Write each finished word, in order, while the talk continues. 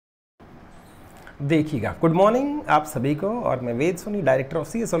देखिएगा, good morning आप सभी को। और मैं वेद Soni, director of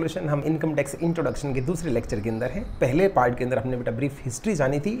C solution. हम इनकम टैक्स इंट्रोडक्शन के दूसरे लेक्चर के अंदर हैं। पहले पार्ट के अंदर हमने बेटा ब्रीफ हिस्ट्री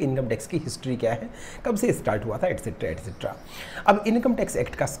जानी थी, इनकम टैक्स की हिस्ट्री क्या है, कब से स्टार्ट हुआ था, एटसेट्रा एटसेट्रा। अब इनकम टैक्स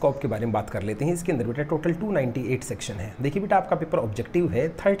एक्ट का स्कोप के बारे में बात कर लेते हैं। इसके अंदर बेटा टोटल 298 सेक्शन है। देखिए बेटा, आपका पेपर ऑब्जेक्टिव है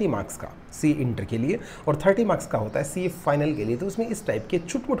 30 मार्क्स का सी इंटर के लिए और 30 मार्क्स का होता है सी फाइनल के लिए। तो उसमें इस टाइप के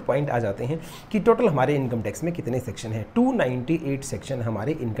छुटमुट पॉइंट आ जाते हैं कि टोटल हमारे इनकम टैक्स में कितने सेक्शन हैं। 298 सेक्शन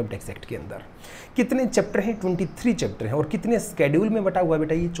हमारे इनकम टैक्स एक्ट के अंदर। कितने चैप्टर हैं? 23 चैप्टर हैं। और कितने स्केड्यूल में बटा हुआ है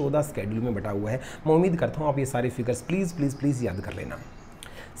बेटा? ये 14 स्केड्यूल में बटा हुआ है। मैं उम्मीद करता हूँ आप ये सारे फिगर्स प्लीज़ प्लीज़ प्लीज़ याद कर लेना।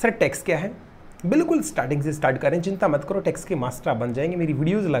 सर टैक्स क्या है? बिल्कुल स्टार्टिंग से स्टार्ट करें, चिंता मत करो, टैक्स के मास्टर आप बन जाएंगे। मेरी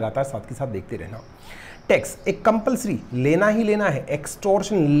वीडियोज़ लगातार साथ के साथ देखते रहना। टैक्स एक कंपलसरी लेना ही लेना है,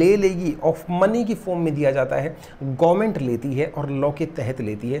 एक्सटॉर्शन ले लेगी, ऑफ मनी की फॉर्म में दिया जाता है, गवर्नमेंट लेती है और लॉ के तहत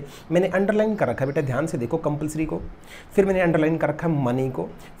लेती है। मैंने अंडरलाइन कर रखा है बेटा, ध्यान से देखो कंपलसरी को, फिर मैंने अंडरलाइन कर रखा है मनी को,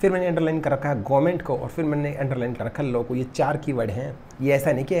 फिर मैंने अंडरलाइन कर रखा है गवर्नमेंट को और फिर मैंने अंडरलाइन कर रखा है लॉ को। ये 4 कीवर्ड हैं। ये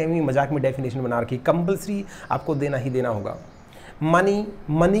ऐसा नहीं कि मजाक में डेफिनेशन बना रखी। कंपलसरी आपको देना ही देना होगा।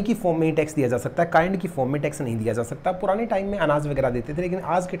 मनी की फॉर्म में ही टैक्स दिया जा सकता है, काइंड की फॉर्म में टैक्स नहीं दिया जा सकता। पुराने टाइम में अनाज वगैरह देते थे, लेकिन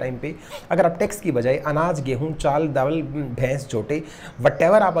आज के टाइम पे अगर आप टैक्स की बजाय अनाज, गेहूं, चाल, दाल, भैंस, छोटे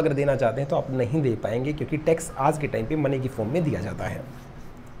वटेवर आप अगर देना चाहते हैं तो आप नहीं दे पाएंगे, क्योंकि टैक्स आज के टाइम पे मनी की फॉर्म में दिया जाता है।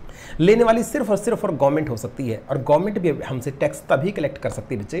 लेने वाली सिर्फ और गवर्नमेंट हो सकती है, और गवर्नमेंट भी हमसे टैक्स तभी कलेक्ट कर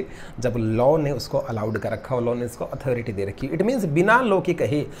सकती है बच्चे जब लॉ ने उसको अलाउड कर रखा हो, लॉ ने उसको अथॉरिटी दे रखी। इट मीन्स बिना लॉ के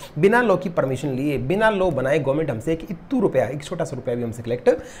कहे, बिना लॉ की परमिशन लिए, बिना लॉ बनाए गवर्नमेंट हमसे एक इतू रुपया, एक छोटा सा रुपया भी हमसे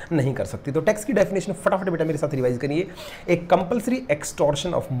कलेक्ट नहीं कर सकती। तो टैक्स की डेफिनेशन फटाफट बेटा मेरे साथ रिवाइज करिए। एक compulsory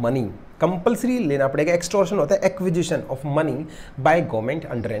extortion of money, compulsory लेना पड़ेगा। एक्सटॉर्शन होता है acquisition of money by government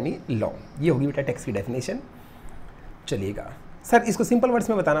under any law. ये होगी बेटा टैक्स की डेफिनेशन। चलिएगा सर, इसको सिंपल वर्ड्स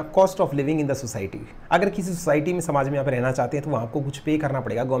में बताना, cost of living in the society. अगर किसी सोसाइटी में, समाज में आप रहना चाहते हैं तो वहाँ आपको कुछ पे करना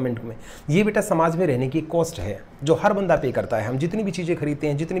पड़ेगा गवर्नमेंट में। ये बेटा समाज में रहने की कॉस्ट है जो हर बंदा पे करता है। हम जितनी भी चीज़ें खरीदते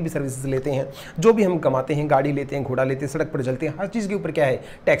हैं, जितनी भी सर्विसेज लेते हैं, जो भी हम कमाते हैं, गाड़ी लेते हैं, घोड़ा लेते हैं, सड़क पर चलते हैं, हर चीज़ के ऊपर क्या है?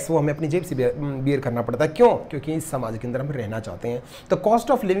 टैक्स। वो हमें अपनी जेब से बियर करना पड़ता है। क्यों? क्योंकि इस समाज के अंदर हम रहना चाहते हैं। तो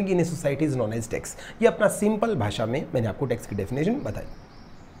cost of living in a society is known as tax. ये अपना सिंपल भाषा में मैंने आपको टैक्स की डेफिनेशन बताई।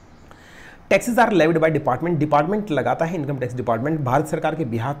 Taxes are levied by department. Department लगाता है, इनकम टैक्स डिपार्टमेंट भारत सरकार के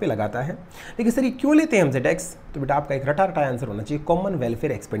बिहाफ पे लगाता है। लेकिन सर ये क्यों लेते हैं हमसे टैक्स? तो बेटा आपका एक रटा रटा आंसर होना चाहिए, कॉमन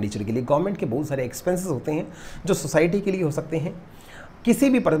वेलफेयर एक्सपेंडिचर के लिए। गवर्नमेंट के बहुत सारे एक्सपेंसेस होते हैं जो सोसाइटी के लिए हो सकते हैं, किसी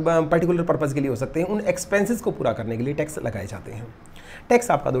भी पर्टिकुलर पर्पज़ के लिए हो सकते हैं। उन एक्सपेंसेस को पूरा करने के लिए टैक्स लगाए जाते हैं।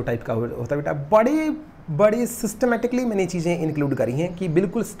 टैक्स आपका 2 टाइप का होता है बेटा। बड़े सिस्टमेटिकली मैंने चीज़ें इंक्लूड करी हैं कि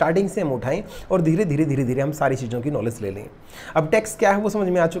बिल्कुल स्टार्टिंग से हम उठाएं और धीरे धीरे हम सारी चीज़ों की नॉलेज ले लें। अब टैक्स क्या है वो समझ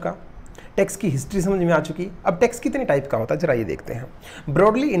में आ चुका, टैक्स की हिस्ट्री समझ में आ चुकी। अब टैक्स कितने टाइप का होता है जरा ये देखते हैं।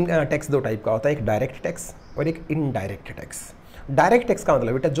 ब्रॉडली टैक्स 2 टाइप का होता है, एक डायरेक्ट टैक्स और एक इनडायरेक्ट टैक्स। डायरेक्ट टैक्स का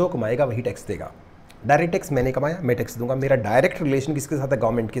मतलब बेटा जो कमाएगा वही टैक्स देगा। डायरेक्ट टैक्स मैंने कमाया, मैं टैक्स दूंगा। मेरा डायरेक्ट रिलेशन किसके साथ है?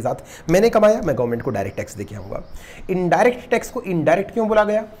 गवर्नमेंट के साथ। मैंने कमाया, मैं गवर्नमेंट को डायरेक्ट टैक्स देके आऊँगा। इनडायरेक्ट टैक्स को इनडायरेक्ट क्यों बोला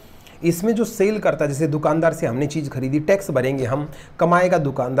गया? इसमें जो सेल करता है, जैसे दुकानदार से हमने चीज़ खरीदी, टैक्स भरेंगे हम, कमाएगा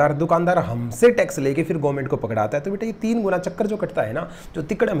दुकानदार, दुकानदार हमसे टैक्स लेके फिर गवर्नमेंट को पकड़ाता है। तो बेटा ये 3 गुना चक्कर जो कटता है ना, जो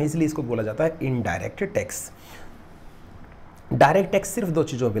तिकड़म है, इसलिए इसको बोला जाता है इनडायरेक्ट टैक्स। डायरेक्ट टैक्स सिर्फ 2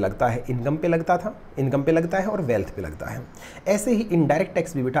 चीज़ों पे लगता है, इनकम पे लगता है और वेल्थ पे लगता है। ऐसे ही इनडायरेक्ट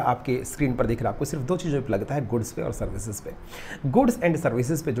टैक्स भी बेटा आपके स्क्रीन पर दिख रहा है आपको, सिर्फ 2 चीज़ों पे लगता है, गुड्स पे और सर्विसेज पे। गुड्स एंड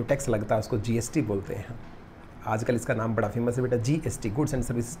सर्विसेज पे जो टैक्स लगता है उसको जीएसटी बोलते हैं। आजकल इसका नाम बड़ा फेमस है बेटा, GST, goods and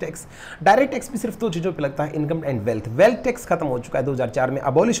services tax. Direct tax भी सिर्फ 2 चीज़ों पे लगता है, income and wealth. Wealth tax खत्म हो चुका है 2004 में,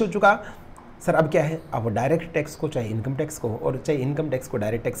 अबॉलिश हो चुका। सर अब क्या है? अब डायरेक्ट टैक्स को, चाहे इनकम टैक्स को और चाहे इनकम टैक्स को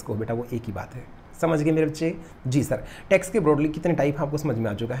डायरेक्ट टैक्स को, बेटा वो एक ही बात है। समझ गए मेरे बच्चे? जी सर। टैक्स के ब्रॉडली कितने टाइप हैं आपको समझ में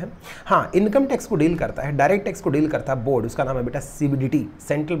आ चुका है। हाँ, इनकम टैक्स को डील करता है, डायरेक्ट टैक्स को डील करता है बोर्ड, उसका नाम है बेटा CBDT,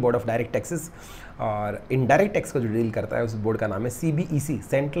 central board of direct taxes. और इनडायरेक्ट टैक्स को जो डील करता है उस बोर्ड का नाम है CBEC,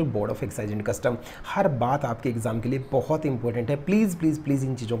 central board of excise and custom. हर बात आपके एग्जाम के लिए बहुत इंपॉर्टेंट है, प्लीज़ प्लीज़ प्लीज़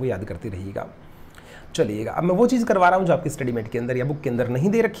इन चीज़ों को याद करते रहिएगा। चलिएगा, अब मैं वो चीज़ करवा रहा हूँ जो आपकी स्टडी मेट के अंदर या बुक के अंदर नहीं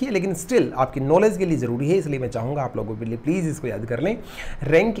दे रखी है, लेकिन स्टिल आपकी नॉलेज के लिए ज़रूरी है, इसलिए मैं चाहूँगा आप लोगों के लिए प्लीज़ इसको याद कर लें।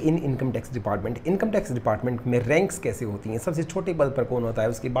 Rank in income tax department. Income tax department में रैंक्स कैसे होती हैं? सबसे छोटे पद पर कौन होता है,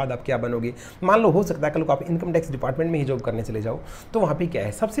 उसके बाद आप क्या बनोगे? मान लो हो सकता है कल को आप इनकम टैक्स डिपार्टमेंट में ही जॉब करने चले जाओ, तो वहाँ पर क्या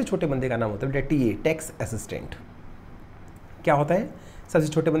है? सबसे छोटे बंदे का नाम होता है टीए, टैक्स असिस्टेंट। क्या होता है? सबसे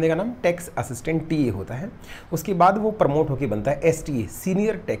छोटे बंदे का नाम टैक्स असिस्टेंट, टीए होता है। उसके बाद वो प्रमोट होकर बनता है एसटीए,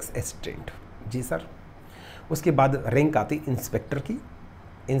 सीनियर टैक्स असिस्टेंट। जी सर। उसके बाद रैंक आती इंस्पेक्टर की।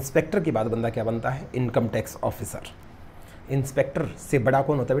 इंस्पेक्टर के बाद बंदा क्या बनता है? Income tax officer. इंस्पेक्टर से बड़ा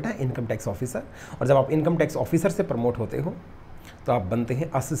कौन होता है बेटा? Income tax officer. और जब आप इनकम टैक्स ऑफिसर से प्रमोट होते हो तो आप बनते हैं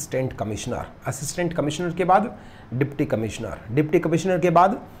असिस्टेंट कमिश्नर। असिस्टेंट कमिश्नर के बाद डिप्टी कमिश्नर, डिप्टी कमिश्नर के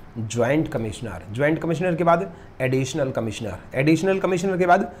बाद ज्वाइंट कमिश्नर, ज्वाइंट कमिश्नर के बाद एडिशनल कमिश्नर, एडिशनल कमिश्नर के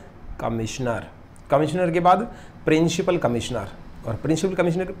बाद कमिश्नर, कमिश्नर के बाद प्रिंसिपल कमिश्नर, और principal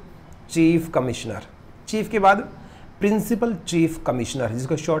commissioner chief commissioner, chief के बाद प्रिंसिपल चीफ कमिश्नर,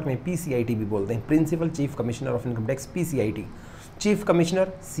 जिसको शॉर्ट में PCIT भी बोलते हैं, principal chief commissioner of income tax PCIT, chief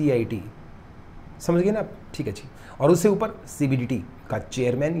commissioner CIT, समझ गए ना आप? ठीक है जी। और उससे ऊपर CBDT का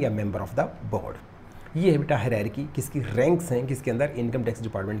चेयरमैन या मेंबर ऑफ द बोर्ड। ये है बेटा हायरार्की, किसकी रैंक्स हैं किसके अंदर, इनकम टैक्स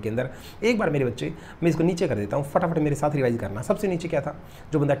डिपार्टमेंट के अंदर। एक बार मेरे बच्चे मैं इसको नीचे कर देता हूँ, फटाफट मेरे साथ रिवाइज करना। सबसे नीचे क्या था,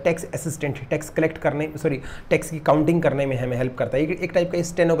 जो बंदा टैक्स असिस्टेंट है, टैक्स कलेक्ट करने टैक्स की काउंटिंग करने में हमें हेल्प करता है, एक टाइप का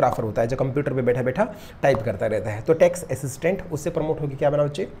स्टेनोग्राफर होता है जो कंप्यूटर पर बैठा बैठा टाइप करता रहता है। तो टैक्स असिस्टेंट, उससे प्रमोट होकर क्या बना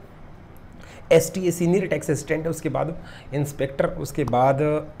बच्चे, STA सीनियर टैक्स असिस्टेंट, उसके बाद इंस्पेक्टर, उसके बाद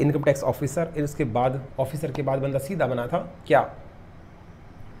इनकम टैक्स ऑफिसर, उसके बाद ऑफिसर के बाद बंदा सीधा बना था क्या,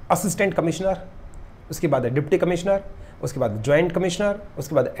 असिस्टेंट कमिश्नर, उसके बाद डिप्टी कमिश्नर, उसके बाद ज्वाइंट कमिश्नर,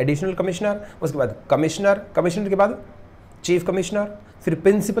 उसके बाद एडिशनल कमिश्नर, उसके बाद कमिश्नर, कमिश्नर के बाद चीफ कमिश्नर, फिर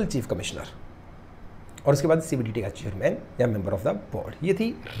प्रिंसिपल चीफ कमिश्नर, और उसके बाद CBDT का चेयरमैन या मेंबर ऑफ द बोर्ड। ये थी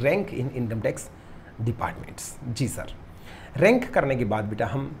rank in income tax departments. Ji sir. Rank करने के बाद बेटा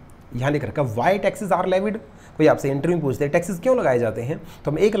हम यहाँ लिख रखा वाई टैक्सेस आर लेविड। कोई आपसे इंटरव्यू में पूछते हैं टैक्सेस क्यों लगाए जाते हैं,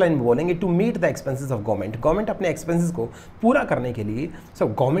 तो हम एक लाइन में बोलेंगे to meet the expenses of government. Government अपने एक्सपेंसेस को पूरा करने के लिए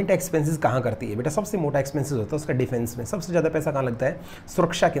सब गवर्नमेंट एक्सपेंसेस कहाँ करती है बेटा, सबसे मोटा एक्सपेंसेस होता है उसका डिफेंस में। सबसे ज़्यादा पैसा कहाँ लगता है,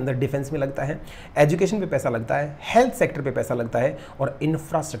 सुरक्षा के अंदर डिफेंस में लगता है, एजुकेशन पे पैसा लगता है, हेल्थ सेक्टर पे पैसा लगता है, और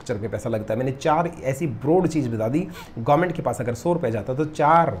इंफ्रास्ट्रक्चर पे पैसा लगता है। मैंने 4 ऐसी ब्रॉड चीज़ बता दी। गवर्नमेंट के पास अगर 100 रुपये जाता तो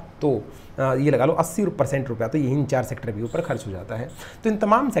 4 तो ये लगा लो 80% रुपया तो इन 4 सेक्टर के ऊपर खर्च हो जाता है। तो इन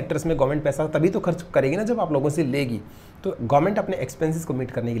तमाम सेक्टर्स में गवर्नमेंट पैसा तभी तो खर्च करेगी ना जब आप लोगों से लेगी। तो गवर्नमेंट अपने एक्सपेंसेस को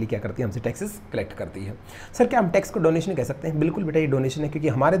मीट करने के लिए क्या करती है, हमसे टैक्सेस कलेक्ट करती है। सर क्या हम टैक्स को डोनेशन कह सकते हैं? बिल्कुल बेटा, ये डोनेशन है, क्योंकि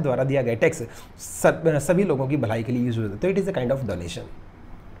हमारे द्वारा दिया गया टैक्स सभी लोगों की भलाई के लिए यूज होता है, तो it is a kind of donation.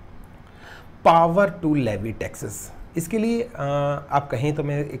 Power to levy taxes, इसके लिए आप कहें तो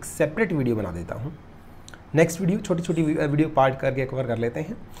मैं एक सेपरेट वीडियो बना देता हूँ। नेक्स्ट वीडियो छोटी छोटी वीडियो पार्ट करके कवर कर लेते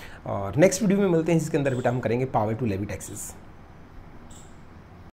हैं, और नेक्स्ट वीडियो में मिलते हैं जिसके अंदर बेटा हम करेंगे पावर टू लेवी टैक्सेस।